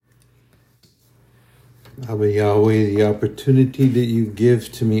Abba Yahweh, the opportunity that you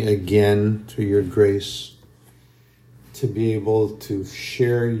give to me again through your grace to be able to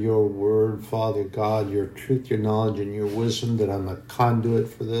share your word, Father God, your truth, your knowledge, and your wisdom, that I'm a conduit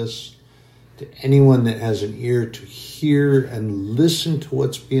for this. To anyone that has an ear to hear and listen to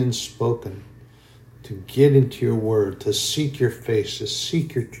what's being spoken, to get into your word, to seek your face, to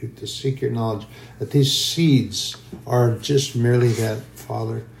seek your truth, to seek your knowledge, that these seeds are just merely that,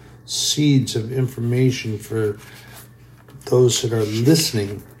 Father, seeds of information for those that are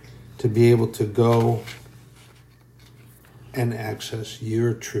listening to be able to go and access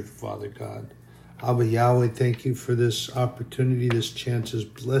your truth, Father God. Abba Yahweh, thank you for this opportunity, this chance, this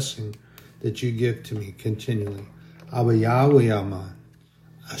blessing that you give to me continually. Abba Yahweh Aman,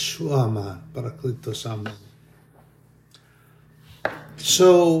 Ashu Aman, Paraklitos Aman.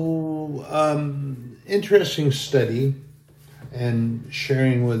 So, interesting study and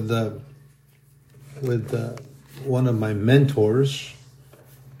sharing with one of my mentors,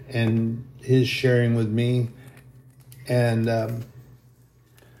 and his sharing with me. And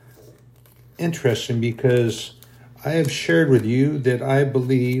interesting because I have shared with you that I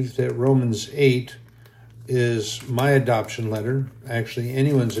believe that Romans 8 is my adoption letter, actually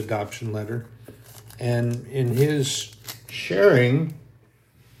anyone's adoption letter. And in his sharing,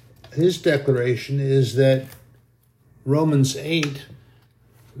 his declaration is that Romans 8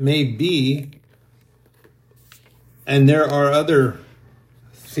 may be, and there are other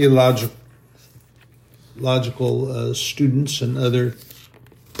theological students and other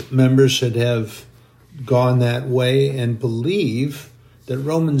members that have gone that way and believe that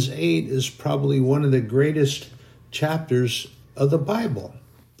Romans 8 is probably one of the greatest chapters of the Bible.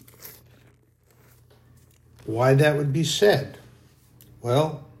 Why that would be said?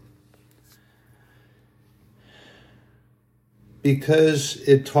 Well, because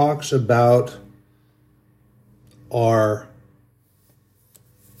it talks about our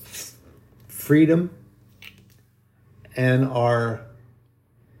freedom and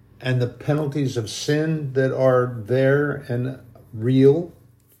the penalties of sin that are there and real.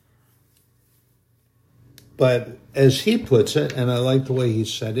 But as he puts it, and I like the way he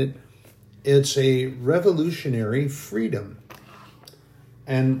said it, it's a revolutionary freedom.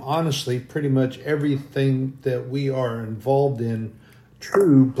 And honestly, pretty much everything that we are involved in,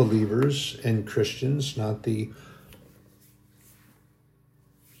 true believers and Christians, not the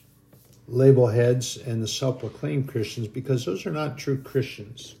label heads and the self-proclaimed Christians, because those are not true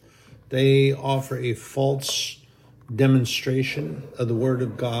Christians. They offer a false demonstration of the Word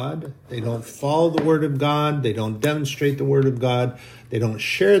of God. They don't follow the Word of God. They don't demonstrate the Word of God. They don't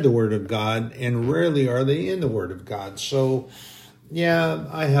share the Word of God, and rarely are they in the Word of God. So, yeah,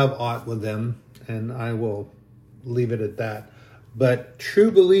 I have aught with them, and I will leave it at that. But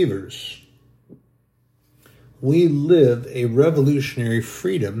true believers, we live a revolutionary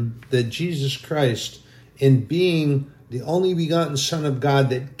freedom that Jesus Christ, in being the only begotten Son of God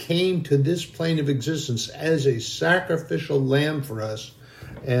that came to this plane of existence as a sacrificial lamb for us,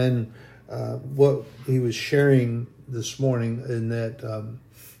 and what he was sharing this morning, in that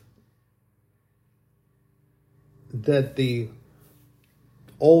that the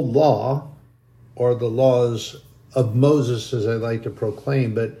old law, or the laws of Moses, as I like to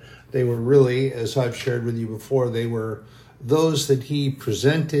proclaim, but they were really, as I've shared with you before, they were those that he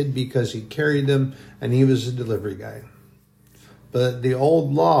presented because he carried them and he was a delivery guy. But the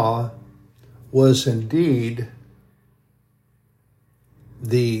old law was indeed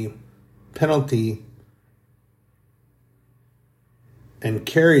the penalty and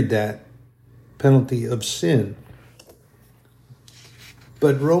carried that penalty of sin.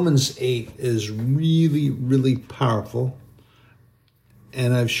 But Romans 8 is really, really powerful.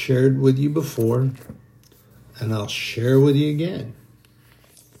 And I've shared with you before, and I'll share with you again.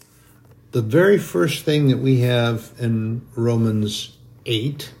 The very first thing that we have in Romans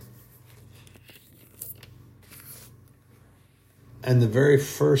 8, and the very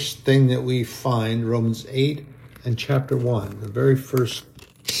first thing that we find, Romans 8 and chapter 1, the very first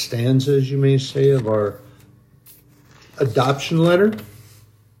stanza, as you may say, of our adoption letter.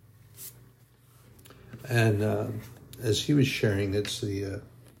 And as he was sharing, it's the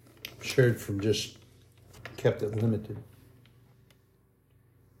shared from just kept it limited.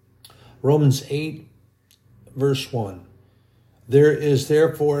 Romans 8, verse 1. There is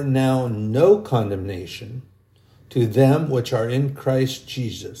therefore now no condemnation to them which are in Christ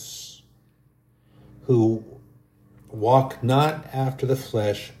Jesus, who walk not after the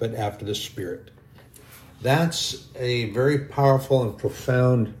flesh, but after the Spirit. That's a very powerful and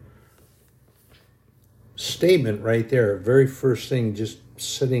profound statement right there. Very first thing, just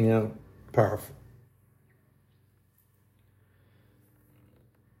sitting out powerful.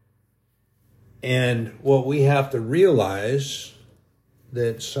 And what we have to realize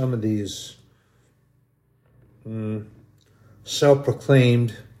that some of these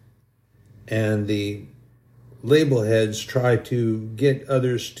self-proclaimed and the label heads try to get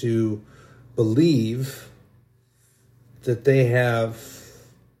others to believe that they're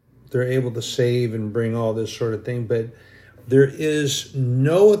able to save and bring all this sort of thing, but there is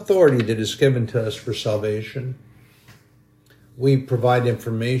no authority that is given to us for salvation. We provide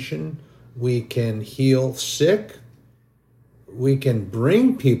information. We can heal sick. We can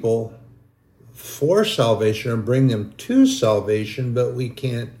bring people for salvation and bring them to salvation, but we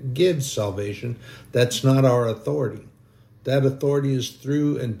can't give salvation. That's not our authority. That authority is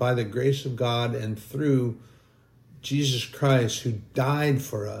through and by the grace of God and through Jesus Christ, who died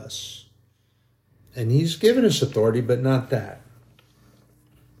for us. And he's given us authority, but not that.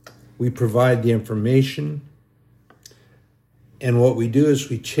 We provide the information, and what we do is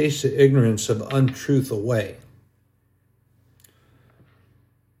we chase the ignorance of untruth away.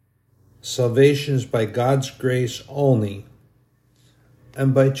 Salvation is by God's grace only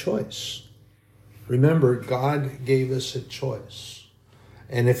and by choice. Remember, God gave us a choice.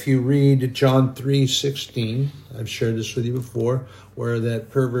 And if you read John 3:16, I've shared this with you before, where that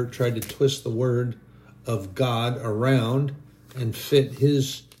pervert tried to twist the word of God around and fit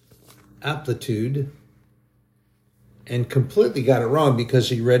his aptitude and completely got it wrong because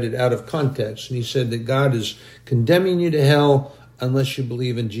he read it out of context. And he said that God is condemning you to hell unless you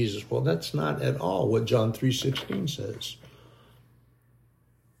believe in Jesus. Well, that's not at all what John 3:16 says.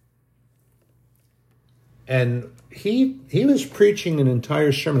 And he was preaching an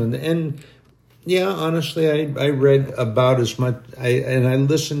entire sermon. And yeah, honestly, I read about as much, and I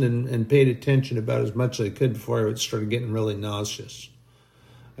listened and paid attention about as much as I could before I started getting really nauseous.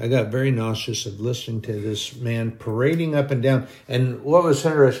 I got very nauseous of listening to this man parading up and down. And what was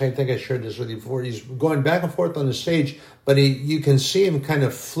interesting, I think I shared this with you before, he's going back and forth on the stage, but you can see him kind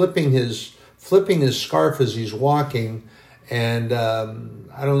of flipping his scarf as he's walking. And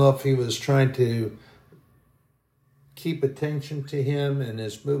I don't know if he was trying to keep attention to him, and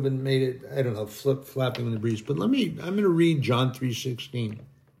his movement made it, I don't know, flapping in the breeze. But I'm going to read John 3:16.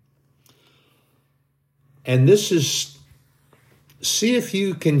 And this is, see if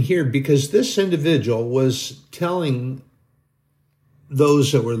you can hear, because this individual was telling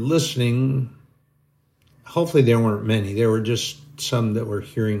those that were listening, hopefully there weren't many, there were just some that were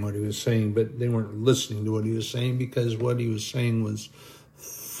hearing what he was saying, but they weren't listening to what he was saying, because what he was saying was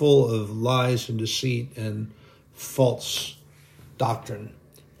full of lies and deceit and false doctrine.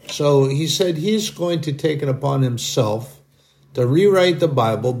 So he said he's going to take it upon himself to rewrite the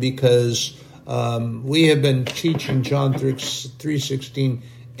Bible, because we have been teaching John 3:16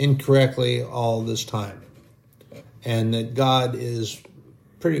 incorrectly all this time. And that God is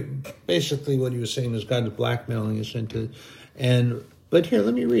basically what he was saying is God is blackmailing us into, but here,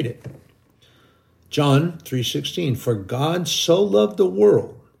 let me read it. John 3:16, for God so loved the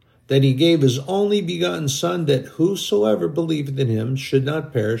world that he gave his only begotten Son, that whosoever believeth in him should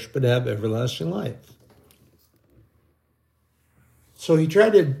not perish, but have everlasting life. So he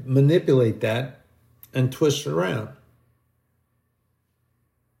tried to manipulate that and twist it around.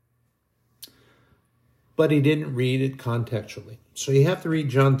 But he didn't read it contextually. So you have to read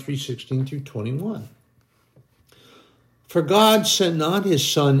John 3:16 through 21. For God sent not his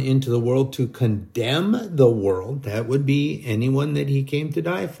Son into the world to condemn the world. That would be anyone that he came to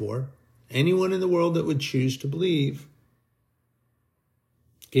die for. Anyone in the world that would choose to believe.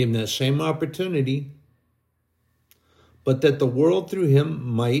 Gave him that same opportunity. But that the world through him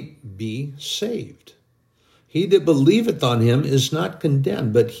might be saved. He that believeth on him is not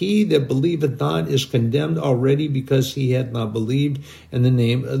condemned, but he that believeth not is condemned already, because he had not believed in the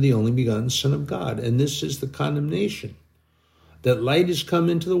name of the only begotten Son of God. And this is the condemnation, that light is come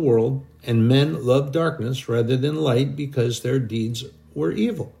into the world, and men love darkness rather than light, because their deeds were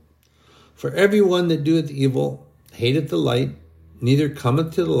evil. For everyone that doeth evil hateth the light, neither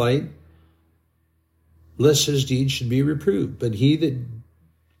cometh to the light, lest his deeds should be reproved. But he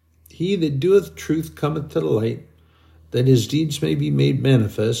that doeth truth cometh to the light, that his deeds may be made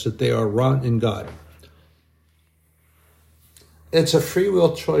manifest, that they are wrought in God. It's a free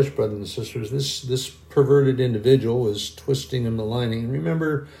will choice, brothers and sisters. This perverted individual was twisting and maligning. And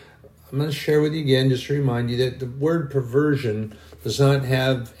remember, I'm going to share with you again, just to remind you that the word perversion does not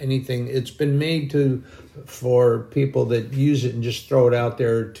have anything. It's been made for people that use it and just throw it out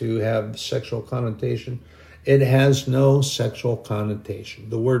there to have sexual connotation. It has no sexual connotation.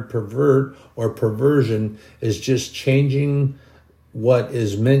 The word pervert or perversion is just changing what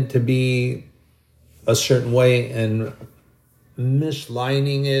is meant to be a certain way and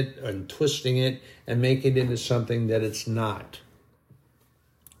mislining it and twisting it and make it into something that it's not,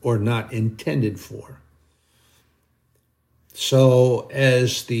 or not intended for. So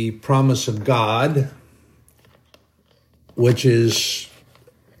as the promise of God, which is,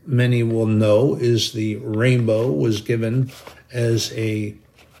 many will know, is the rainbow, was given as a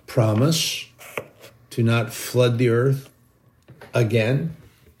promise to not flood the earth again.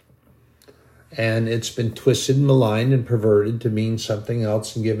 And it's been twisted, maligned, and perverted to mean something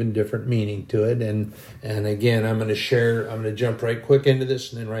else and given different meaning to it. And again, I'm going to jump right quick into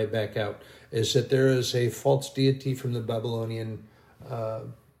this and then right back out, is that there is a false deity from the Babylonian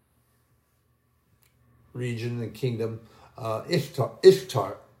region, the kingdom, Ishtar.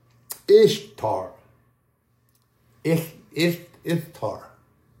 Ishtar. That's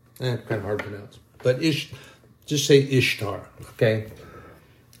kind of hard to pronounce. But just say Ishtar, okay?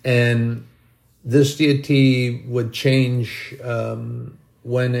 And this deity would change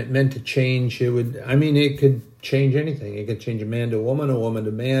when it meant to change. It could change anything. It could change a man to a woman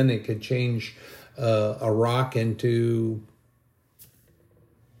to man. It could change a rock into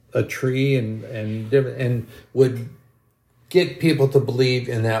a tree and would get people to believe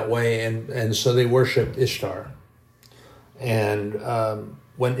in that way. And so they worshiped Ishtar. And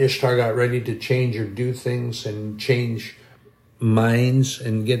when Ishtar got ready to change or do things and change minds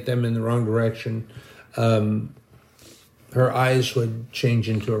and get them in the wrong direction, her eyes would change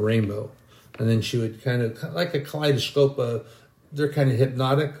into a rainbow. And then she would kind of, like a kaleidoscope, they're kind of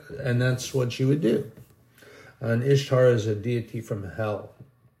hypnotic, and that's what she would do. And Ishtar is a deity from hell.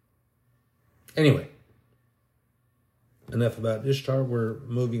 Anyway, enough about Ishtar. We're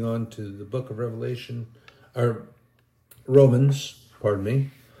moving on to the book of Romans,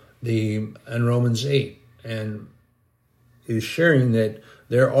 and Romans 8. And is sharing that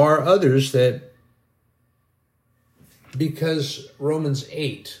there are others that, because Romans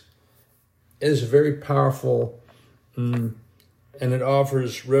 8 is very powerful, and it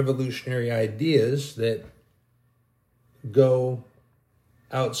offers revolutionary ideas that go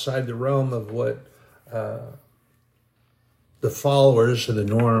outside the realm of what the followers of the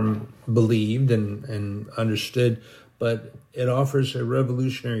norm believed and understood, but it offers a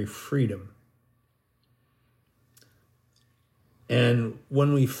revolutionary freedom. And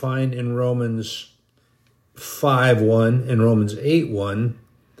when we find in Romans 5:1 and Romans 8:1,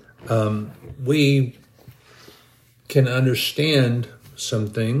 we can understand some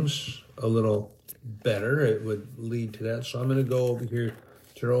things a little better. It would lead to that. So I'm going to go over here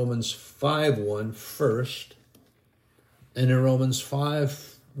to Romans 5:1 first. And in Romans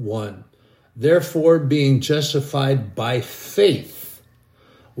 5:1, therefore, being justified by faith,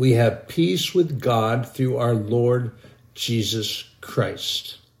 we have peace with God through our Lord Jesus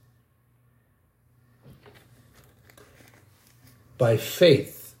Christ. By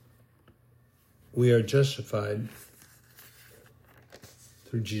faith, we are justified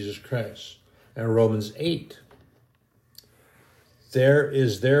through Jesus Christ. And Romans 8, there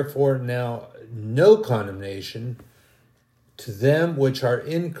is therefore now no condemnation to them which are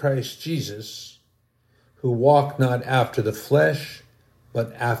in Christ Jesus, who walk not after the flesh,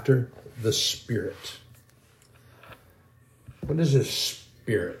 but after the Spirit. What is a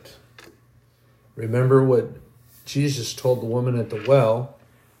spirit? Remember what Jesus told the woman at the well,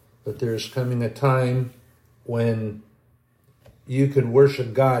 that there's coming a time when you can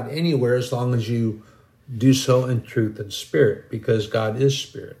worship God anywhere as long as you do so in truth and spirit, because God is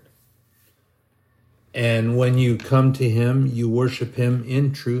spirit. And when you come to him, you worship him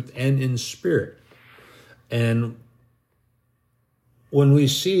in truth and in spirit. And when we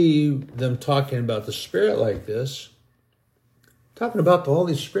see them talking about the Spirit like this, talking about the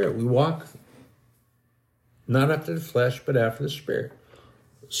Holy Spirit, we walk not after the flesh, but after the Spirit.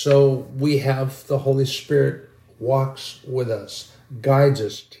 So we have the Holy Spirit walks with us, guides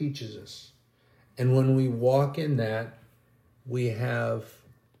us, teaches us. And when we walk in that, we have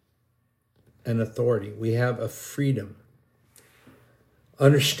an authority. We have a freedom.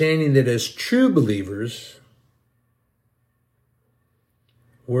 Understanding that as true believers,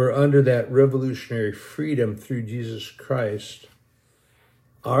 we're under that revolutionary freedom through Jesus Christ,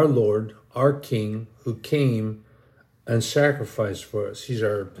 our Lord, our King, who came and sacrificed for us. He's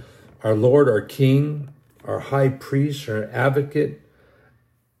our Lord, our King, our high priest, our advocate,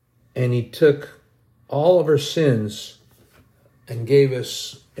 and he took all of our sins and gave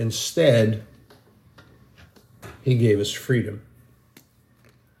us, instead, he gave us freedom.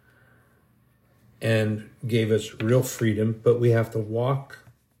 And gave us real freedom, but we have to walk.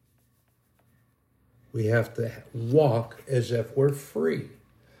 We have to walk as if we're free.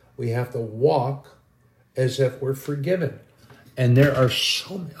 We have to walk as if we're forgiven. And there are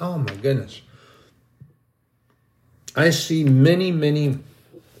so many, oh my goodness. I see many, many,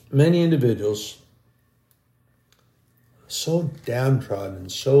 many individuals so downtrodden,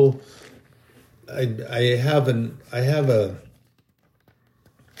 so I have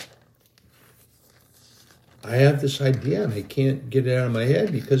this idea and I can't get it out of my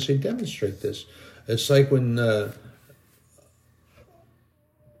head because they demonstrate this. It's like when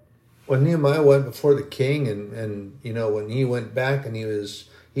Nehemiah went before the king and when he went back and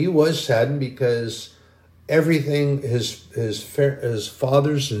he was saddened because everything his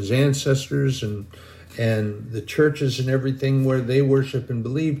fathers and his ancestors and the churches and everything where they worship and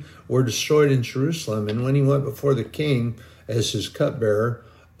believe were destroyed in Jerusalem. And when he went before the king as his cupbearer,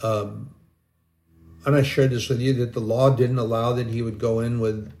 and I shared this with you, that the law didn't allow that he would go in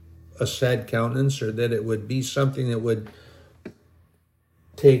with a sad countenance, or that it would be something that would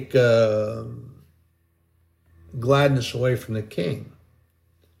take gladness away from the king,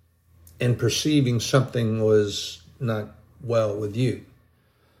 and perceiving something was not well with you.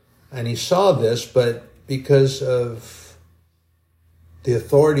 And he saw this, but because of the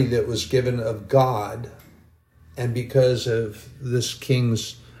authority that was given of God, and because of this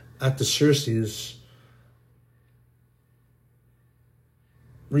king's Artaxerxes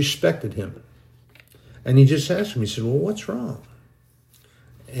respected him. And he just asked him, he said, well, what's wrong?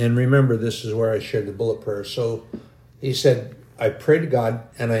 And remember, this is where I shared the bullet prayer. So he said, I prayed to God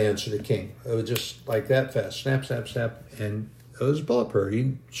and I answered the king. It was just like that fast, snap, snap, snap. And it was a bullet prayer.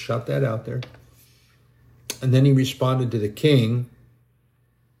 He shot that out there. And then he responded to the king.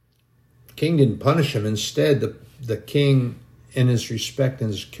 The king didn't punish him. Instead, the king, in his respect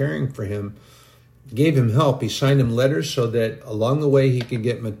and his caring for him, gave him help. He signed him letters so that along the way he could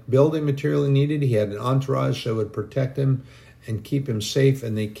get building material he needed. He had an entourage that would protect him and keep him safe.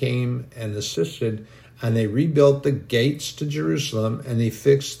 And they came and assisted, and they rebuilt the gates to Jerusalem, and they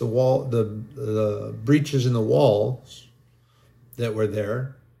fixed the wall, the breaches in the walls that were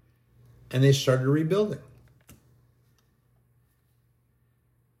there, and they started rebuilding.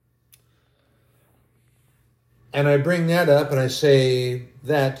 And I bring that up and I say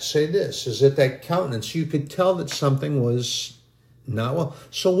that to say this, is that countenance, you could tell that something was not well.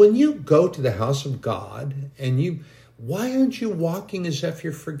 So when you go to the house of God and why aren't you walking as if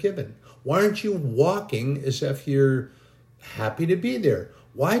you're forgiven? Why aren't you walking as if you're happy to be there?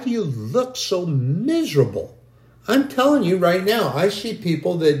 Why do you look so miserable? I'm telling you right now, I see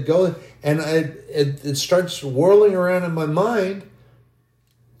people that go and it starts whirling around in my mind.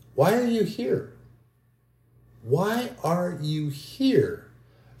 Why are you here? Why are you here?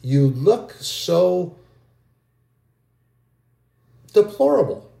 You look so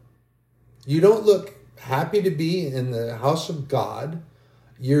deplorable. You don't look happy to be in the house of God.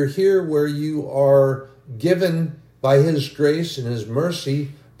 You're here where you are given by His grace and His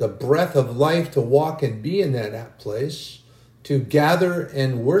mercy the breath of life to walk and be in that place, to gather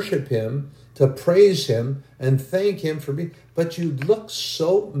and worship Him, to praise Him and thank Him for being. But you look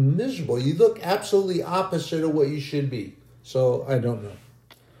so miserable. You look absolutely opposite of what you should be. So I don't know.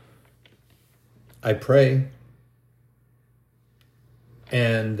 I pray,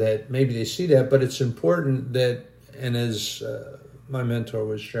 and that maybe they see that, but it's important that, and as my mentor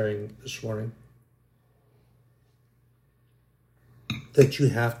was sharing this morning, that you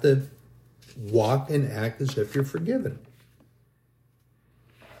have to walk and act as if you're forgiven.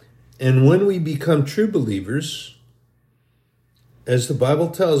 And when we become true believers, as the Bible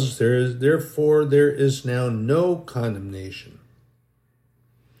tells us, therefore there is now no condemnation.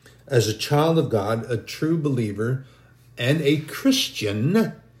 As a child of God, a true believer, and a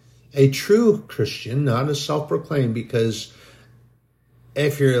Christian, a true Christian, not a self-proclaimed, because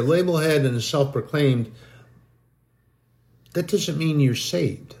if you're a label head and a self-proclaimed, that doesn't mean you're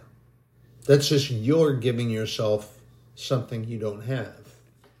saved. That's just you're giving yourself something you don't have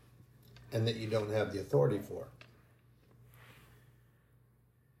and that you don't have the authority for.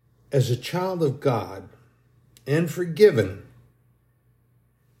 As a child of God and forgiven,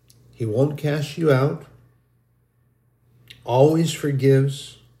 He won't cast you out, always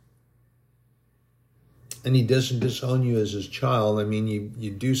forgives, and He doesn't disown you as His child. I mean,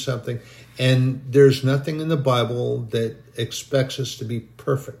 you do something, and there's nothing in the Bible that expects us to be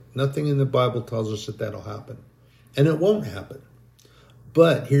perfect. Nothing in the Bible tells us that that'll happen, and it won't happen.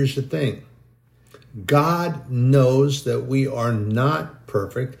 But here's the thing. God knows that we are not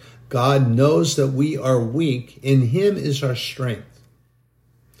perfect. God knows that we are weak. In Him is our strength.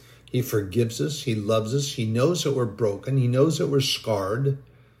 He forgives us. He loves us. He knows that we're broken. He knows that we're scarred.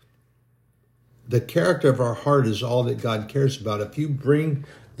 The character of our heart is all that God cares about. If you bring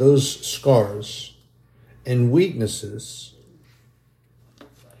those scars and weaknesses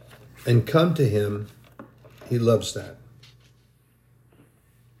and come to him, he loves that.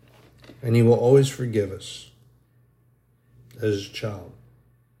 And he will always forgive us as his child.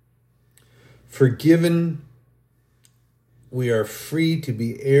 Forgiven, we are free to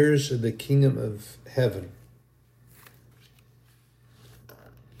be heirs of the kingdom of heaven.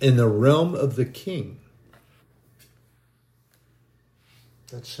 In the realm of the king.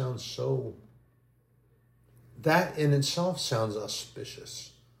 That sounds so... That in itself sounds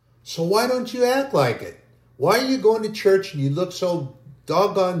auspicious. So why don't you act like it? Why are you going to church and you look so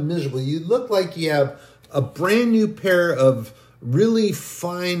doggone miserable? You look like you have a brand new pair of really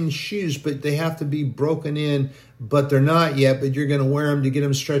fine shoes, but they have to be broken in, but they're not yet, but you're going to wear them to get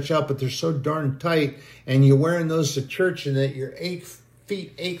them stretched out, but they're so darn tight, and you're wearing those to church and that your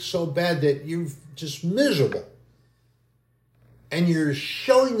feet ache so bad that you're just miserable. And you're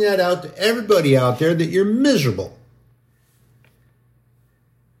showing that out to everybody out there that you're miserable.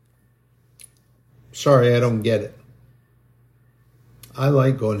 Sorry, I don't get it. I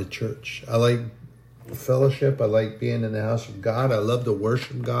like going to church. I like fellowship. I like being in the house of God. I love to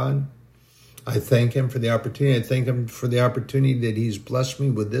worship God. I thank him for the opportunity. I thank him for the opportunity that he's blessed me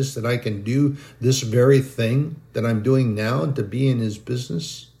with this, that I can do this very thing that I'm doing now, to be in his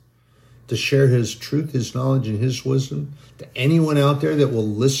business, to share his truth, his knowledge, and his wisdom to anyone out there that will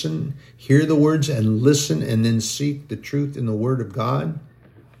listen, hear the words and listen, and then seek the truth in the word of God.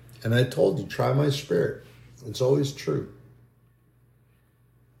 And I told you, try my spirit. It's always true.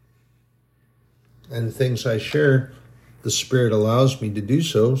 And the things I share, the Spirit allows me to do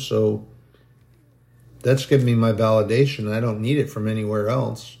so. So that's given me my validation. I don't need it from anywhere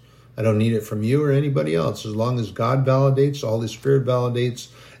else. I don't need it from you or anybody else. As long as God validates, the Holy Spirit validates,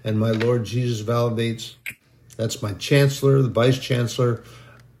 and my Lord Jesus validates, that's my chancellor, the vice chancellor,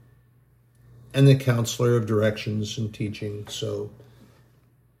 and the counselor of directions and teaching. So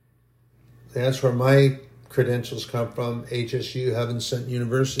that's where my credentials come from. HSU, Heaven Sent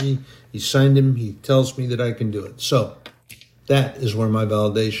University. He signed him. He tells me that I can do it. So that is where my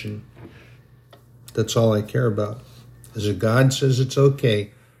validation, that's all I care about. As if God says it's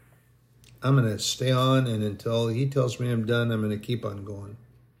okay, I'm going to stay on, and until he tells me I'm done, I'm going to keep on going.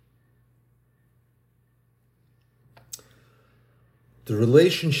 The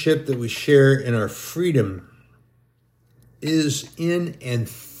relationship that we share in our freedom is in and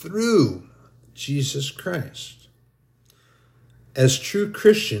through Jesus Christ. As true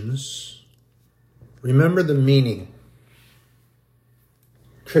Christians, remember the meaning.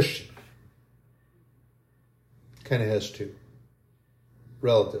 Christian kind of has two.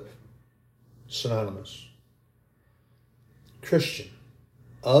 Relative. Synonymous. Christian.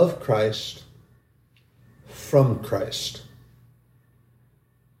 Of Christ. From Christ.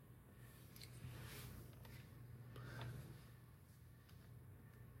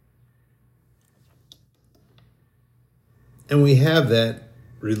 And we have that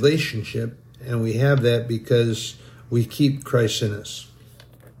relationship, and we have that because we keep Christ in us.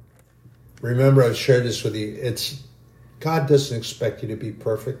 Remember, I've shared this with you. God doesn't expect you to be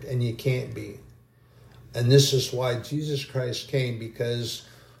perfect, and you can't be. And this is why Jesus Christ came, because,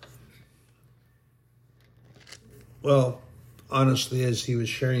 well, honestly, as he was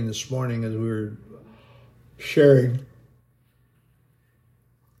sharing this morning, as we were sharing,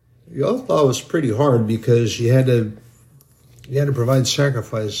 you all thought it was pretty hard because you had to provide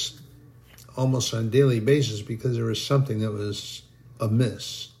sacrifice almost on a daily basis because there was something that was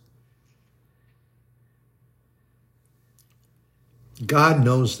amiss. God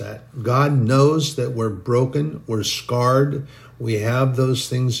knows that. God knows that we're broken, we're scarred, we have those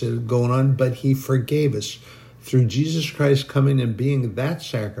things that are going on, but he forgave us. Through Jesus Christ coming and being that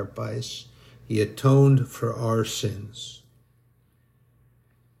sacrifice, he atoned for our sins.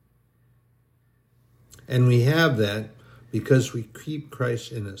 And we have that because we keep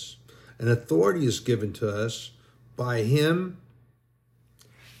Christ in us. And authority is given to us by him,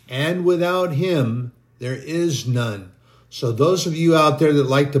 and without him, there is none. So those of you out there that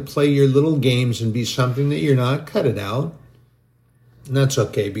like to play your little games and be something that you're not, cut it out. And that's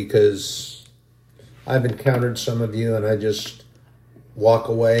okay, because I've encountered some of you and I just walk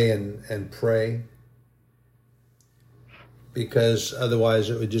away and pray, because otherwise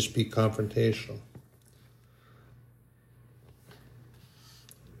it would just be confrontational.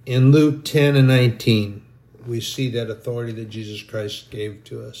 In Luke 10 and 19, we see that authority that Jesus Christ gave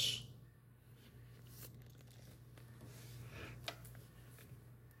to us.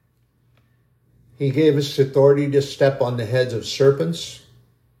 He gave us authority to step on the heads of serpents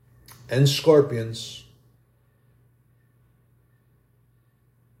and scorpions,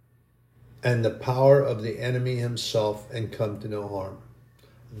 and the power of the enemy himself, and come to no harm.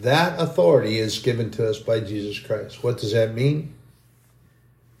 That authority is given to us by Jesus Christ. What does that mean?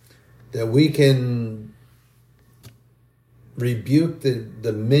 That we can rebuke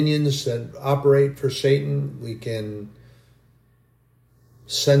the minions that operate for Satan. We can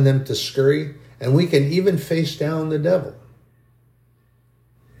send them to scurry. And we can even face down the devil.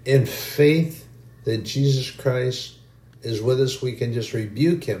 In faith that Jesus Christ is with us, we can just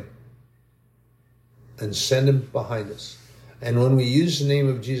rebuke him and send him behind us. And when we use the name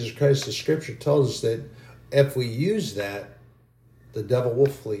of Jesus Christ, the scripture tells us that if we use that, the devil will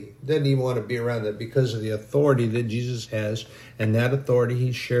flee. Doesn't even want to be around that because of the authority that Jesus has, and that authority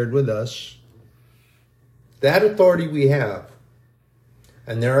he shared with us. That authority we have.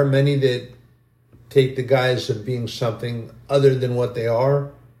 And there are many that take the guise of being something other than what they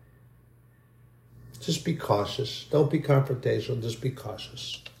are. Just be cautious. Don't be confrontational. Just be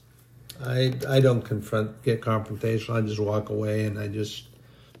cautious. I don't get confrontational. I just walk away and I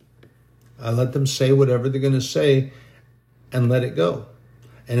let them say whatever they're going to say and let it go.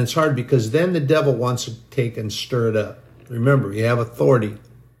 And it's hard because then the devil wants to take and stir it up. Remember, you have authority.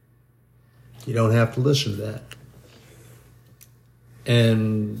 You don't have to listen to that.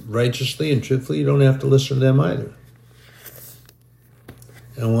 And righteously and truthfully, you don't have to listen to them either.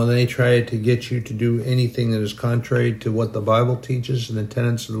 And when they try to get you to do anything that is contrary to what the Bible teaches and the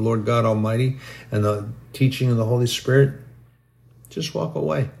tenets of the Lord God Almighty and the teaching of the Holy Spirit, just walk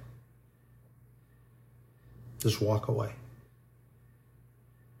away. Just walk away.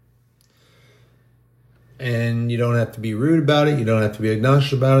 And you don't have to be rude about it. You don't have to be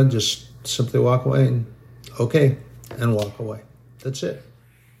obnoxious about it. Just simply walk away and okay, and walk away. That's it.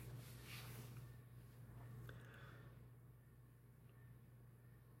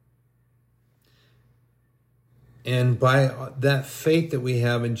 And by that faith that we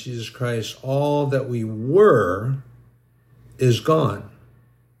have in Jesus Christ, all that we were is gone.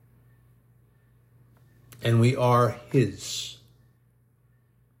 And we are his.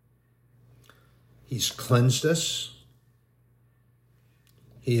 He's cleansed us.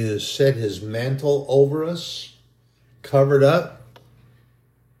 He has set his mantle over us, covered up,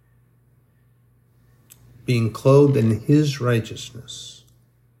 being clothed in his righteousness.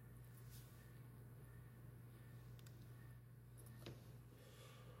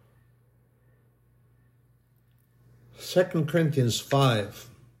 2 Corinthians 5,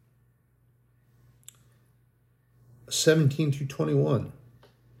 17 through 21.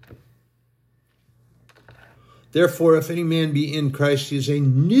 Therefore, if any man be in Christ, he is a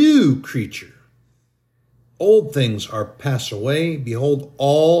new creature. Old things are passed away. Behold,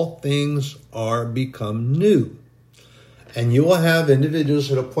 all things are become new. And you will have individuals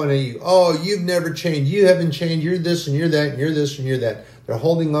that will point at you, oh, you've never changed. You haven't changed. You're this and you're that and you're this and you're that. They're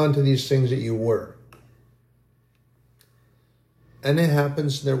holding on to these things that you were. And it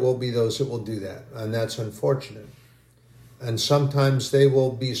happens, there will be those that will do that. And that's unfortunate. And sometimes they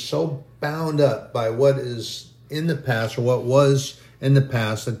will be so bound up by what is in the past or what was in the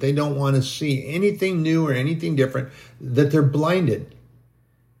past that they don't want to see anything new or anything different, that they're blinded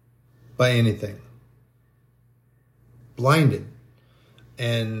by anything. Blinded.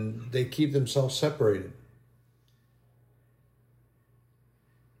 And they keep themselves separated.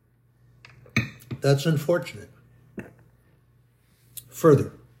 That's unfortunate.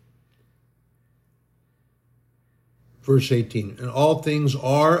 Further, verse 18, and all things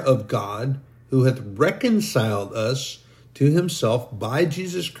are of God, who hath reconciled us to himself by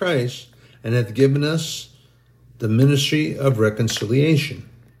Jesus Christ, and hath given us the ministry of reconciliation.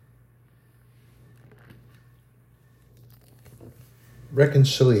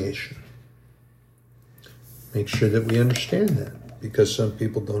 Reconciliation. Make sure that we understand that, because some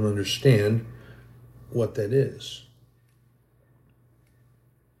people don't understand what that is.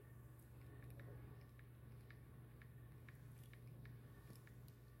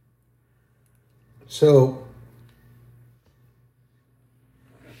 So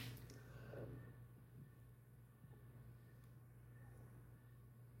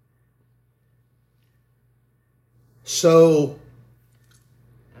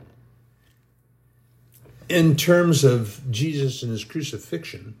in terms of Jesus and his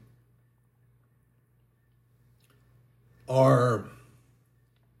crucifixion,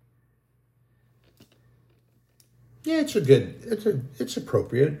 it's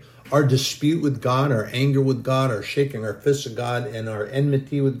appropriate. Our dispute with God, our anger with God, our shaking our fists at God, and our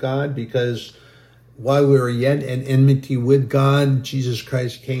enmity with God, because while we were yet in enmity with God, Jesus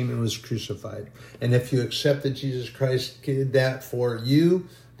Christ came and was crucified. And if you accept that Jesus Christ did that for you,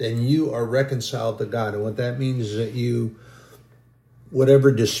 then you are reconciled to God. And what that means is that whatever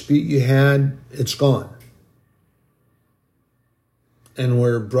dispute you had, it's gone. and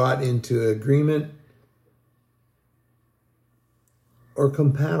we're brought into agreement or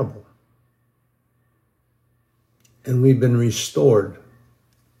compatible. And we've been restored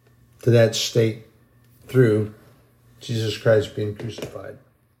to that state through Jesus Christ being crucified.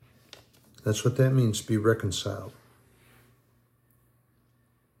 That's what that means, to be reconciled.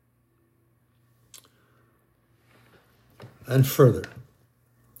 And further,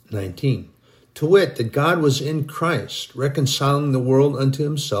 19. To wit, that God was in Christ, reconciling the world unto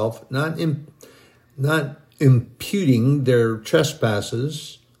himself, not imputing their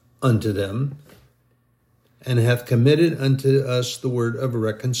trespasses unto them, and hath committed unto us the word of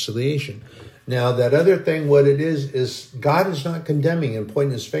reconciliation. Now, that other thing, what it is God is not condemning and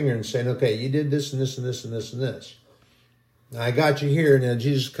pointing his finger and saying, okay, you did this and this and this and this and this. Now, I got you here. Now,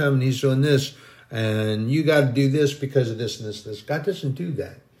 Jesus come and he's doing this, and you got to do this because of this and this and this. God doesn't do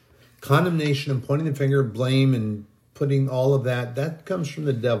that. Condemnation and pointing the finger, blame and putting all of that, that comes from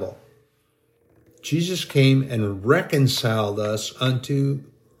the devil. Jesus came and reconciled us unto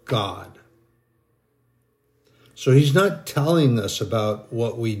God. So he's not telling us about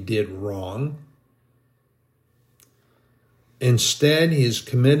what we did wrong. Instead, he has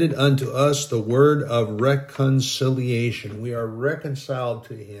committed unto us the word of reconciliation. We are reconciled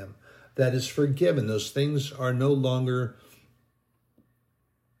to him. That is forgiven. Those things are no longer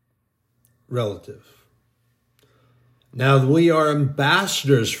relative. Now, we are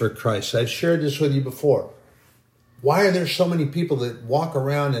ambassadors for Christ. I've shared this with you before. Why are there so many people that walk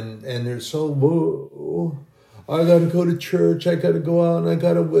around and they're so, whoa, I got to go to church, I got to go out and I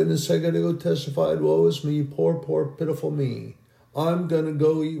got to witness, I got to go testify. Woe is me, poor, poor, pitiful me. I'm going to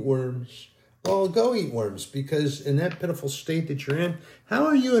go eat worms. Well, go eat worms, because in that pitiful state that you're in, how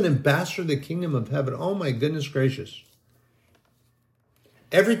are you an ambassador of the kingdom of heaven? Oh my goodness gracious.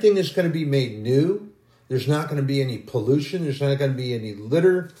 Everything is going to be made new. There's not going to be any pollution. There's not going to be any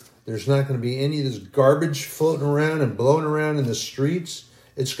litter. There's not going to be any of this garbage floating around and blowing around in the streets.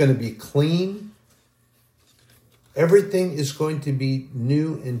 It's going to be clean. Everything is going to be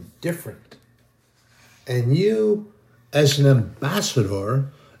new and different. And you, as an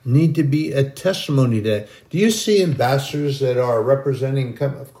ambassador, need to be a testimony to that. Do you see ambassadors that are representing,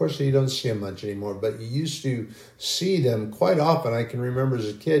 of course you don't see them much anymore, but you used to see them quite often. I can remember as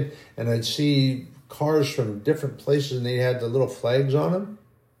a kid, and I'd see cars from different places and they had the little flags on them.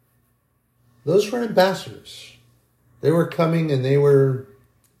 Those were ambassadors. They were coming and they were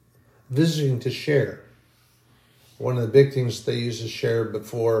visiting to share. One of the big things they used to share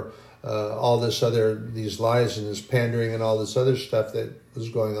before all these lies and this pandering and all this other stuff that was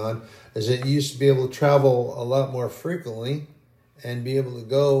going on, is that you used to be able to travel a lot more frequently and be able to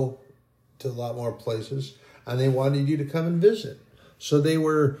go to a lot more places, and they wanted you to come and visit. So they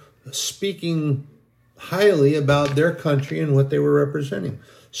were speaking highly about their country and what they were representing.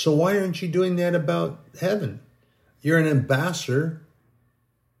 So why aren't you doing that about heaven? You're an ambassador.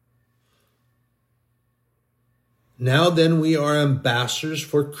 Now then, we are ambassadors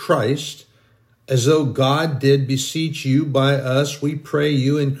for Christ, as though God did beseech you by us, we pray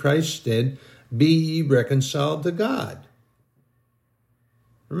you in Christ's stead, be ye reconciled to God.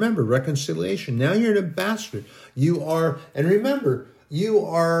 Remember, reconciliation. Now you're an ambassador. You are, and remember, you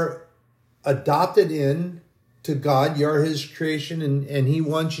are adopted in to God. You're his creation, and he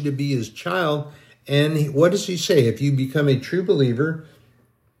wants you to be his child. And what does he say? If you become a true believer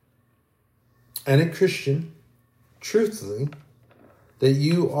and a Christian, truthfully, that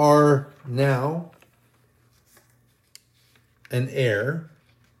you are now an heir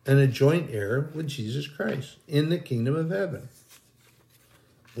and a joint heir with Jesus Christ in the kingdom of heaven.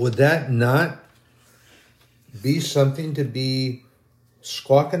 Would that not be something to be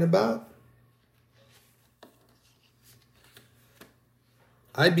squawking about?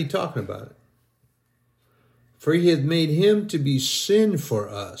 I'd be talking about it. For he hath made him to be sin for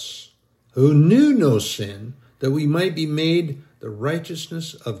us, who knew no sin, that we might be made the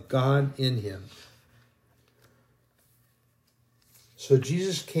righteousness of God in him. So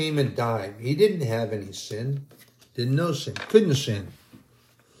Jesus came and died. He didn't have any sin, didn't know sin, couldn't sin.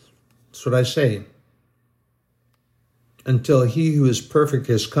 That's what I say. Until he who is perfect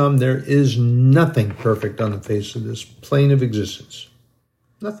has come, there is nothing perfect on the face of this plane of existence.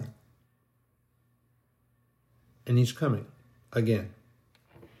 Nothing. And he's coming again.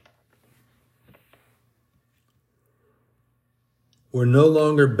 We're no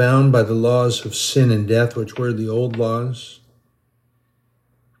longer bound by the laws of sin and death, which were the old laws.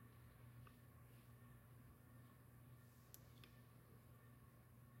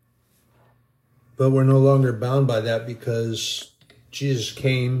 But we're no longer bound by that because Jesus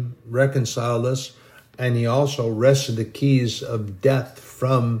came, reconciled us, And he also wrested the keys of death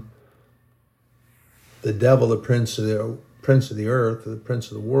from the devil, the prince of the earth, the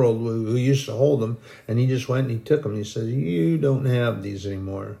prince of the world, who used to hold them. And he just went and he took them. He says, you don't have these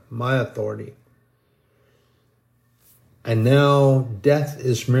anymore. My authority. And now death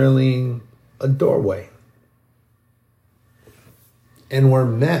is merely a doorway. And we're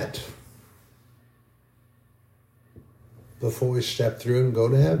met before we step through and go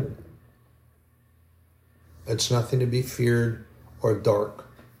to heaven. It's nothing to be feared or dark.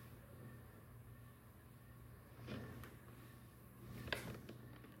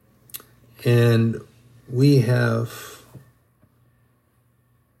 And we have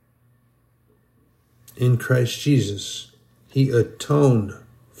in Christ Jesus, he atoned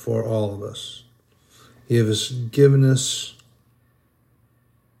for all of us. He has given us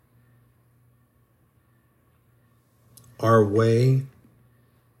our way,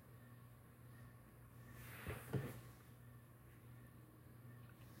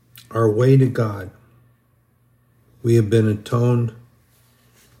 to God. We have been atoned,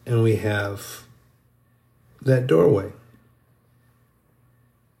 and we have that doorway.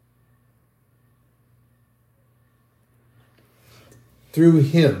 Through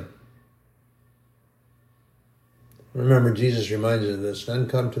him. Remember, Jesus reminds us of this. None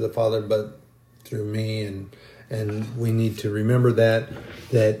come to the Father but through me, and we need to remember that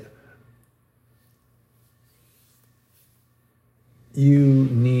you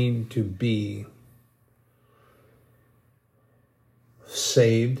need to be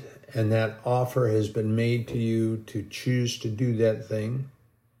saved, and that offer has been made to you to choose to do that thing.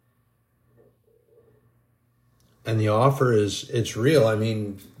 And the offer it's real. I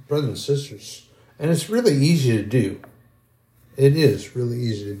mean, brothers and sisters, and it's really easy to do. It is really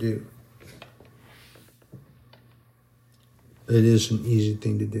easy to do. It is an easy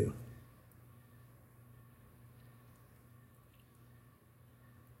thing to do.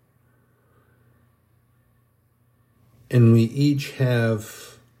 And we each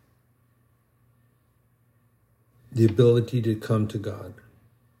have the ability to come to God.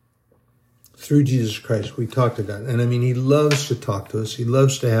 Through Jesus Christ, we talk to God. And I mean, he loves to talk to us. He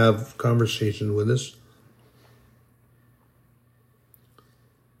loves to have conversations with us.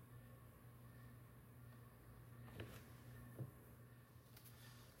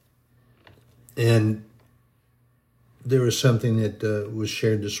 And there was something that was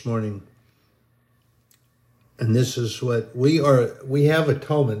shared this morning. And this is what we have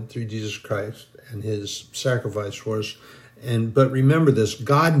atonement through Jesus Christ and his sacrifice for us. But remember this,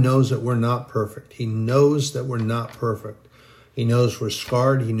 God knows that we're not perfect. He knows that we're not perfect. He knows we're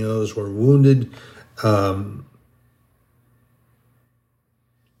scarred. He knows we're wounded. And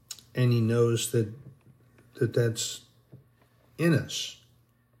he knows that's in us.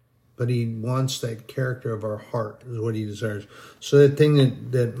 But he wants that character of our heart is what he desires. So that thing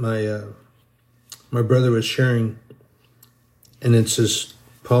that my brother was sharing, and it's this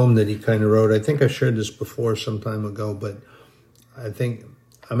poem that he kind of wrote. I think I shared this before some time ago, but I think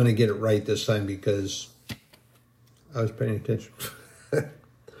I'm going to get it right this time because I was paying attention.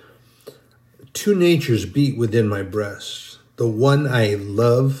 Two natures beat within my breast. The one I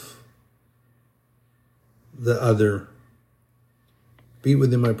love, the other beat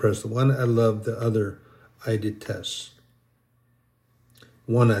within my breast. The one I love, the other I detest.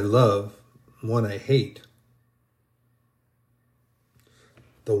 One I love, one I hate.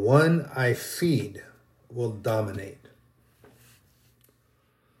 The one I feed will dominate.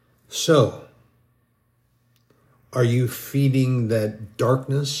 So, are you feeding that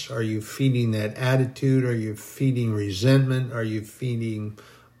darkness? Are you feeding that attitude? Are you feeding resentment? Are you feeding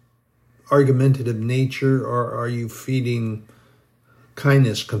argumentative nature? Or are you feeding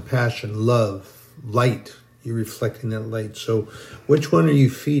kindness, compassion, love, light? You're reflecting that light. So, which one are you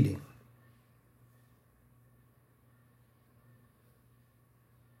feeding?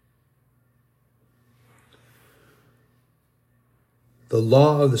 The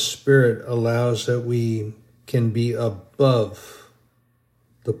law of the Spirit allows that we can be above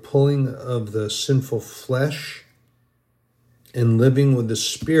the pulling of the sinful flesh and living with the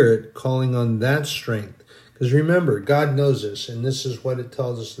Spirit, calling on that strength. Because remember, God knows this, and this is what it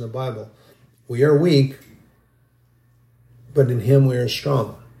tells us in the Bible. We are weak, but in him we are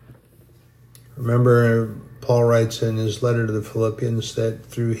strong. Remember, Paul writes in his letter to the Philippians that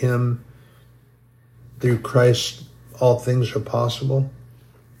through him, through Christ, all things are possible.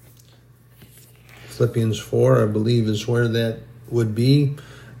 Philippians 4, I believe, is where that would be.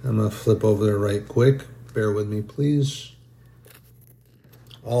 I'm going to flip over there right quick. Bear with me, please.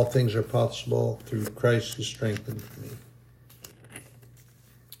 All things are possible through Christ who strengthens me.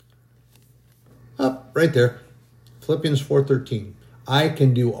 Up. Right there. Philippians 4:13. I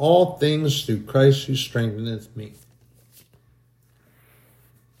can do all things through Christ who strengtheneth me.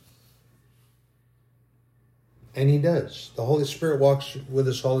 And he does. The Holy Spirit walks with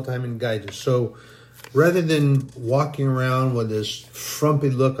us all the time and guides us. So rather than walking around with this frumpy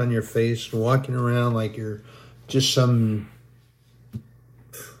look on your face and walking around like you're just some,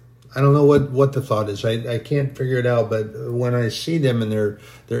 I don't know what the thought is. I can't figure it out. But when I see them and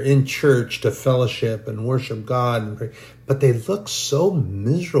they're in church to fellowship and worship God, and pray, but they look so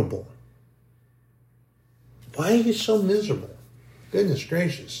miserable. Why are you so miserable? Goodness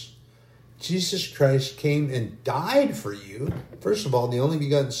gracious. Jesus Christ came and died for you. First of all, the only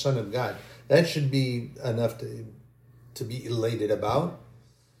begotten Son of God. That should be enough to be elated about.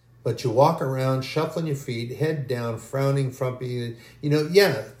 But you walk around shuffling your feet, head down, frowning, frumpy.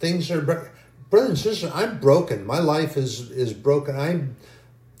 Things are... Brothers and sisters, I'm broken. My life is broken.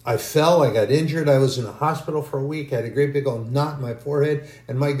 I fell. I got injured. I was in the hospital for a week. I had a great big old knot in my forehead.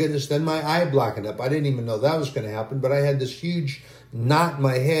 And my goodness, then my eye blackened up. I didn't even know that was going to happen. But I had this huge knot in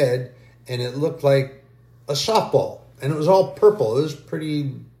my head. And it looked like a softball. And it was all purple. It was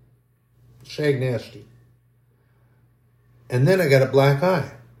pretty shag nasty. And then I got a black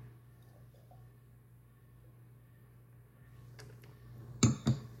eye.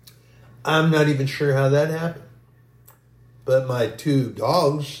 I'm not even sure how that happened. But my two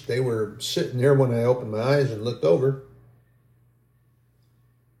dogs, they were sitting there when I opened my eyes and looked over.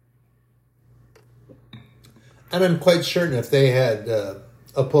 And I'm quite certain if they had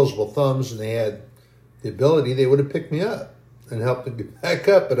opposable thumbs and they had the ability, they would have picked me up and helped me back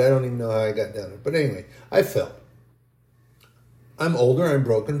up, but I don't even know how I got down there. But anyway, I fell. I'm older, I'm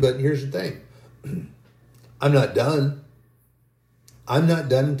broken, but here's the thing. I'm not done. I'm not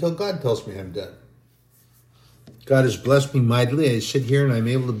done until God tells me I'm done. God has blessed me mightily. I sit here and I'm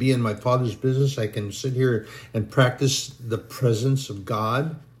able to be in my Father's business. I can sit here and practice the presence of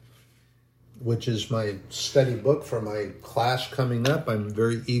God, which is my study book for my class coming up. I'm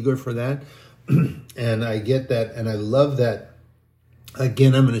very eager for that. And I get that, and I love that.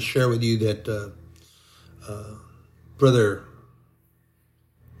 Again, I'm going to share with you that Brother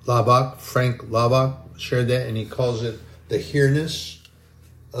Laubach, Frank Laubach, shared that, and he calls it the here-ness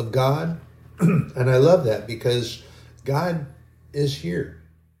of God. And I love that because God is here.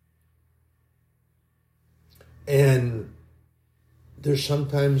 And there's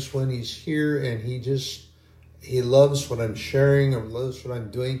sometimes when he's here and he loves what I'm sharing or loves what I'm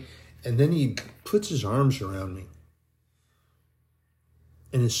doing. And then he puts his arms around me.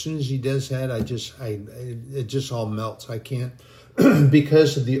 And as soon as he does that, it just all melts. I can't,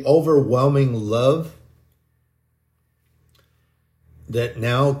 because of the overwhelming love that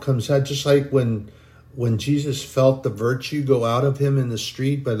now comes out, just like when Jesus felt the virtue go out of him in the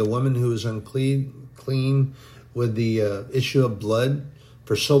street by the woman who was unclean with the issue of blood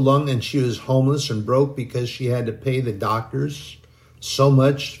for so long, and she was homeless and broke because she had to pay the doctors so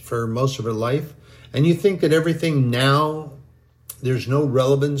much for most of her life. And you think that everything now, there's no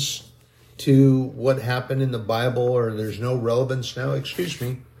relevance to what happened in the Bible, or there's no relevance now. Excuse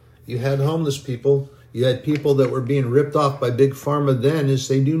me. You had homeless people. You had people that were being ripped off by Big Pharma then as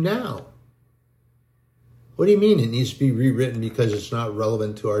they do now. What do you mean it needs to be rewritten because it's not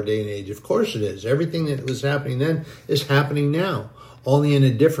relevant to our day and age? Of course it is. Everything that was happening then is happening now, only in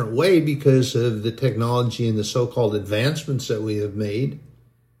a different way because of the technology and the so-called advancements that we have made.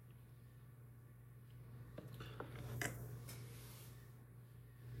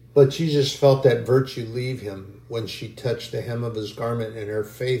 But Jesus felt that virtue leave him when she touched the hem of his garment, and her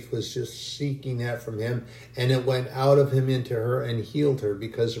faith was just seeking that from him, and it went out of him into her and healed her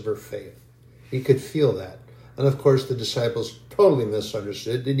because of her faith. He could feel that. And of course the disciples totally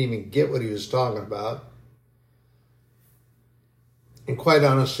misunderstood, didn't even get what he was talking about. And quite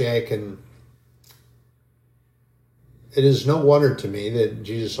honestly, it is no wonder to me that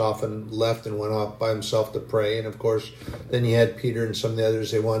Jesus often left and went off by himself to pray. And of course, then you had Peter and some of the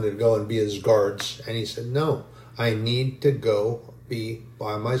others, they wanted to go and be his guards. And he said, no, I need to go be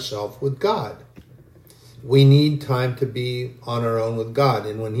by myself with God. We need time to be on our own with God.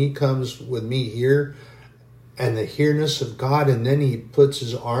 And when he comes with me here and the here-ness of God, and then he puts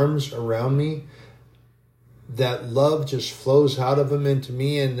his arms around me, that love just flows out of him into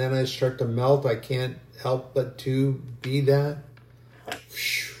me, and then I start to melt. I can't help but to be that.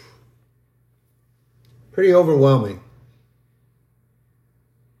 Whew. Pretty overwhelming.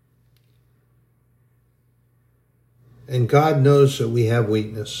 And God knows that we have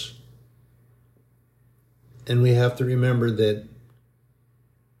weakness. And we have to remember that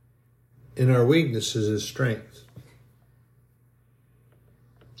in our weakness is his strength.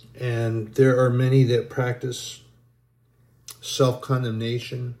 And there are many that practice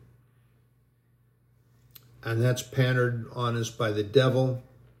self-condemnation, and that's pandered on us by the devil.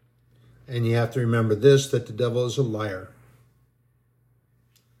 And you have to remember this, that the devil is a liar.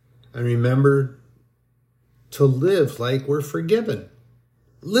 And remember to live like we're forgiven.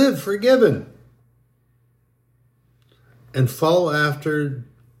 Live forgiven. And follow after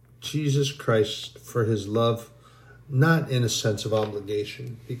Jesus Christ for his love, not in a sense of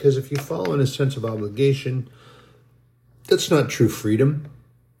obligation. Because if you follow in a sense of obligation, that's not true freedom.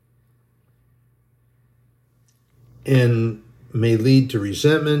 And may lead to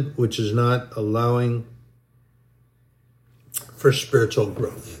resentment, which is not allowing for spiritual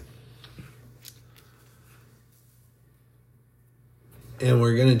growth. And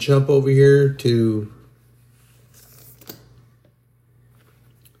we're going to jump over here to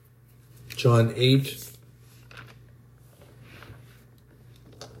John 8.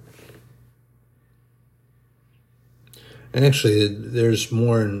 And actually, there's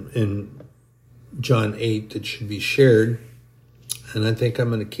more in John 8 that should be shared. And I think I'm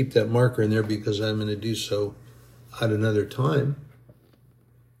going to keep that marker in there because I'm going to do so at another time.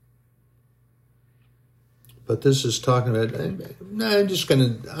 But this is talking about, I'm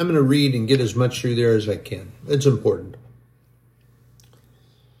going to read and get as much through there as I can. It's important.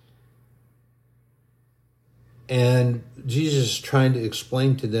 And Jesus is trying to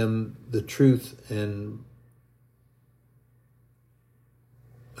explain to them the truth, and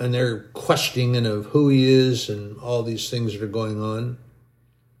they're questioning of who he is and all these things that are going on.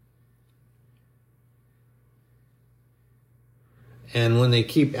 And when they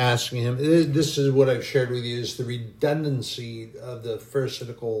keep asking him, this is what I've shared with you, is the redundancy of the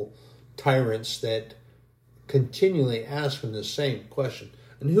pharisaical tyrants that continually ask him the same question.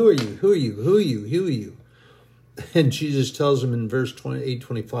 And who are you? Who are you? Who are you? Who are you? And Jesus tells them in verse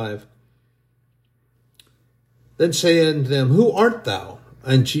 28-25, then say unto them, who art thou?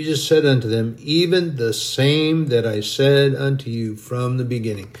 And Jesus said unto them, even the same that I said unto you from the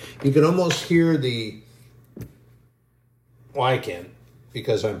beginning. You can almost hear I can,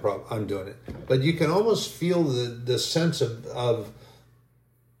 because I'm doing it. But you can almost feel the sense of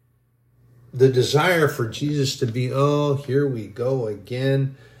the desire for Jesus to be, oh, here we go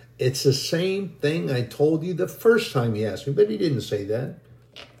again. It's the same thing I told you the first time he asked me, but he didn't say that.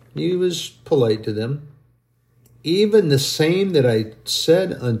 He was polite to them. Even the same that I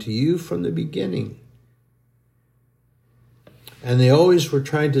said unto you from the beginning. And they always were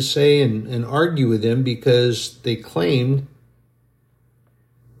trying to say and argue with him because they claimed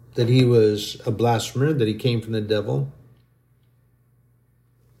that he was a blasphemer, that he came from the devil.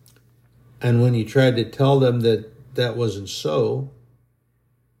 And when he tried to tell them that that wasn't so,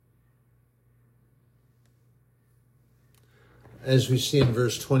 as we see in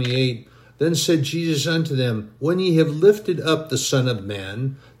verse 28, then said Jesus unto them, when ye have lifted up the Son of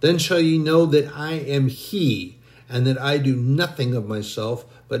Man, then shall ye know that I am he, and that I do nothing of myself,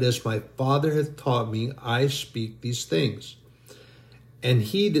 but as my Father hath taught me, I speak these things. And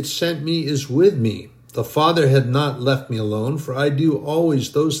he that sent me is with me. The Father hath not left me alone, for I do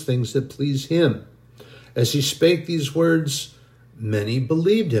always those things that please him. As he spake these words, many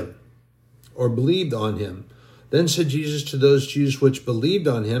believed him, or believed on him. Then said Jesus to those Jews which believed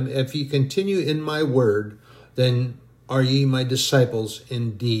on him, if ye continue in my word, then are ye my disciples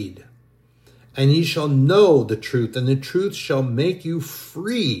indeed. And ye shall know the truth, and the truth shall make you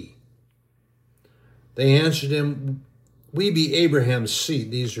free. They answered him, we be Abraham's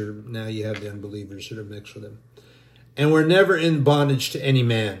seed. These are, now you have the unbelievers that are mixed with him. And we're never in bondage to any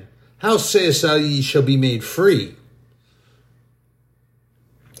man. How sayest thou ye shall be made free?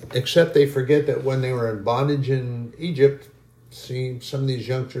 Except they forget that when they were in bondage in Egypt, see, some of these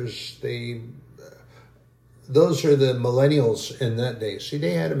youngsters, those are the millennials in that day. See,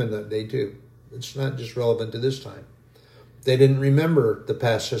 they had them in that day too. It's not just relevant to this time. They didn't remember the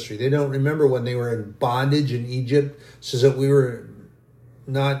past history. They don't remember when they were in bondage in Egypt. It says that we were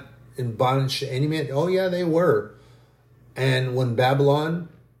not in bondage to any man. Oh yeah, they were. And when Babylon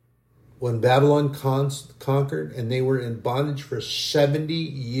conquered and they were in bondage for 70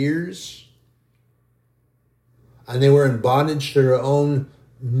 years, and they were in bondage to their own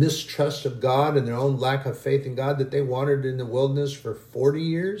mistrust of God and their own lack of faith in God that they wandered in the wilderness for 40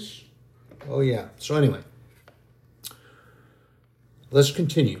 years. Oh yeah. So anyway, let's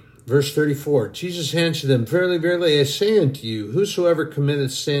continue. Verse 34, Jesus answered them, verily, verily, I say unto you, whosoever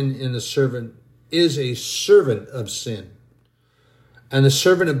committeth sin in the servant is a servant of sin. And the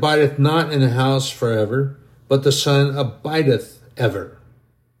servant abideth not in the house forever, but the Son abideth ever.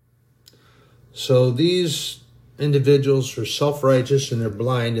 So these individuals are self-righteous and they're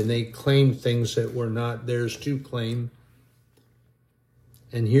blind and they claim things that were not theirs to claim.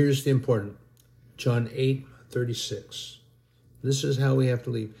 And here's the important, John 8:36. This is how we have to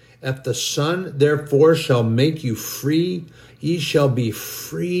leave. If the Son therefore shall make you free, ye shall be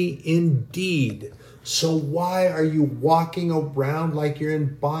free indeed. So why are you walking around like you're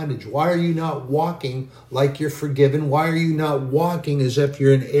in bondage? Why are you not walking like you're forgiven? Why are you not walking as if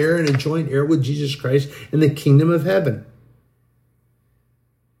you're an heir and a joint heir with Jesus Christ in the kingdom of heaven?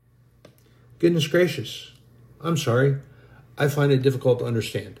 Goodness gracious. I'm sorry. I find it difficult to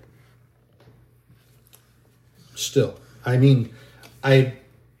understand. Still, I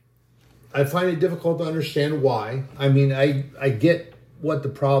find it difficult to understand why. I get what the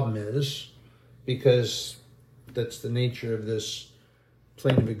problem is, because that's the nature of this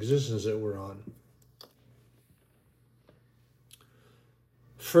plane of existence that we're on.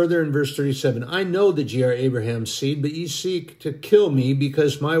 Further in verse 37, I know that ye are Abraham's seed, but ye seek to kill me,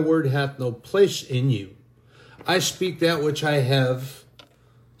 because my word hath no place in you. I speak that which I have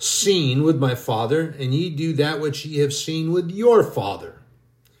seen with my father, and ye do that which ye have seen with your father.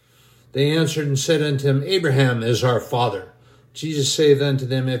 They answered and said unto him, Abraham is our father. Jesus saith unto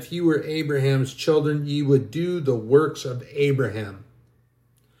them, if ye were Abraham's children, ye would do the works of Abraham.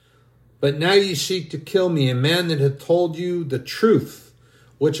 But now ye seek to kill me, a man that hath told you the truth,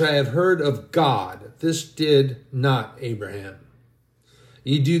 which I have heard of God. This did not Abraham.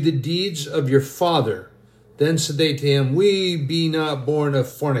 Ye do the deeds of your father. Then said they to him, we be not born of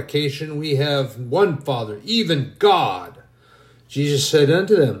fornication. We have one Father, even God. Jesus said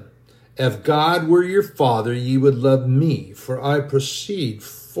unto them, if God were your Father, ye would love me, for I proceed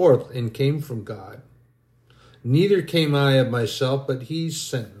forth and came from God. Neither came I of myself, but he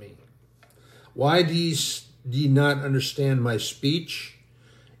sent me. Why do ye not understand my speech?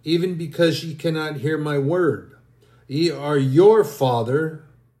 Even because ye cannot hear my word. Ye are of your father,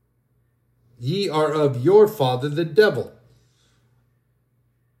 the devil,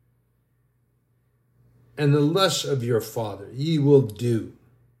 and the lusts of your father ye will do.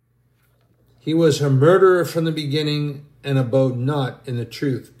 He was a murderer from the beginning, and abode not in the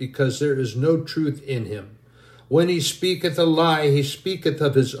truth, because there is no truth in him. When he speaketh a lie, he speaketh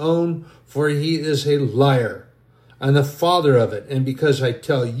of his own, for he is a liar, and the father of it. And because I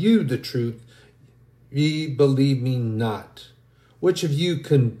tell you the truth, ye believe me not. Which of you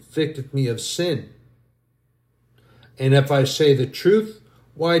convicteth me of sin? And if I say the truth,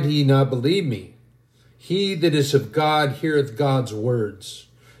 why do ye not believe me? He that is of God heareth God's words.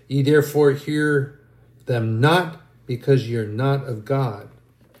 Ye therefore hear them not, because ye are not of God.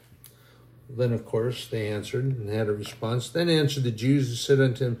 Then, of course, they answered and had a response. Then answered the Jews and said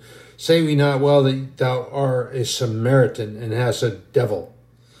unto him, say we not well that thou art a Samaritan, and hast a devil?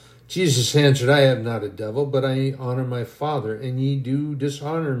 Jesus answered, I have not a devil, but I honor my Father, and ye do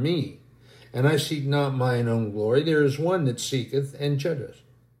dishonor me. And I seek not mine own glory. There is one that seeketh and judgeth.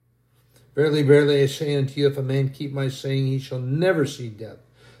 Verily, verily, I say unto you, if a man keep my saying, he shall never see death.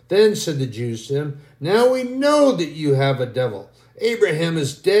 Then said the Jews to him, now we know that you have a devil. Abraham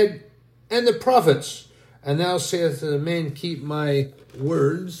is dead, and the prophets. And thou sayest that a man keep my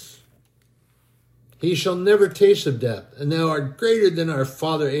words, he shall never taste of death. And thou art greater than our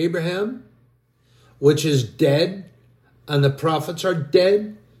father Abraham, which is dead, and the prophets are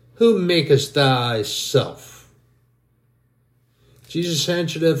dead. Who makest thyself? Jesus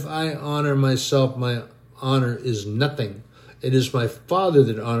answered, if I honor myself, my honor is nothing. It is my Father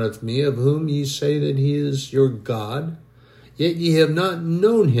that honoreth me, of whom ye say that he is your God. Yet ye have not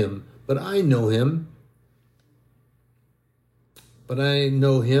known him, but I know him.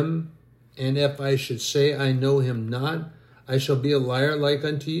 And if I should say I know him not, I shall be a liar like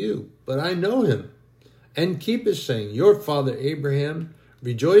unto you. But I know him, and keep his saying. Your father Abraham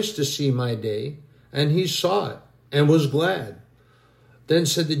rejoiced to see my day, and he saw it, and was glad. Then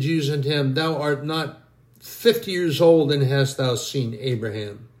said the Jews unto him, thou art not 50 years old, and hast thou seen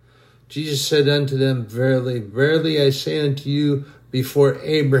Abraham? Jesus said unto them, verily, verily, I say unto you, before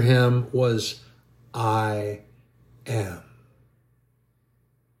Abraham was, I am.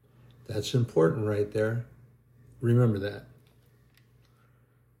 That's important right there. Remember that.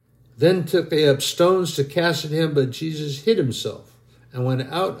 Then took they up stones to cast at him, but Jesus hid himself, and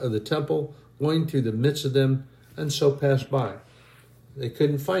went out of the temple, going through the midst of them, and so passed by. They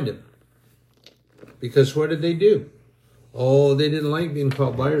couldn't find him. Because what did they do? Oh, they didn't like being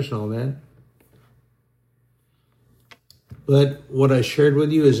called liars and all that. But what I shared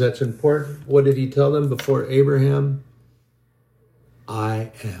with you is that's important. What did he tell them before Abraham?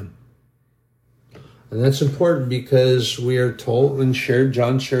 I am. And that's important because we are told and shared,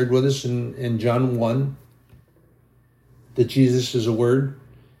 John shared with us in John 1, that Jesus is a Word,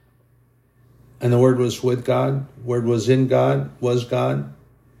 and the Word was with God, Word was in God, was God,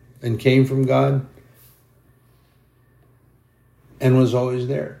 and came from God, and was always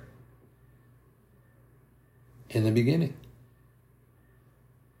there in the beginning.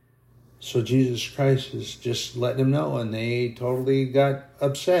 So Jesus Christ is just letting them know, and they totally got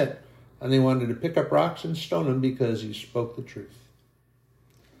upset, and they wanted to pick up rocks and stone him because he spoke the truth.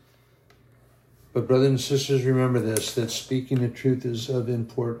 But brothers and sisters, remember this, that speaking the truth is of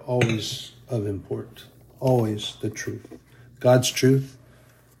import, always of import, always the truth. God's truth,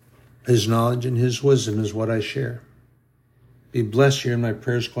 His knowledge, and His wisdom is what I share. Be blessed here in my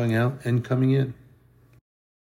prayers going out and coming in.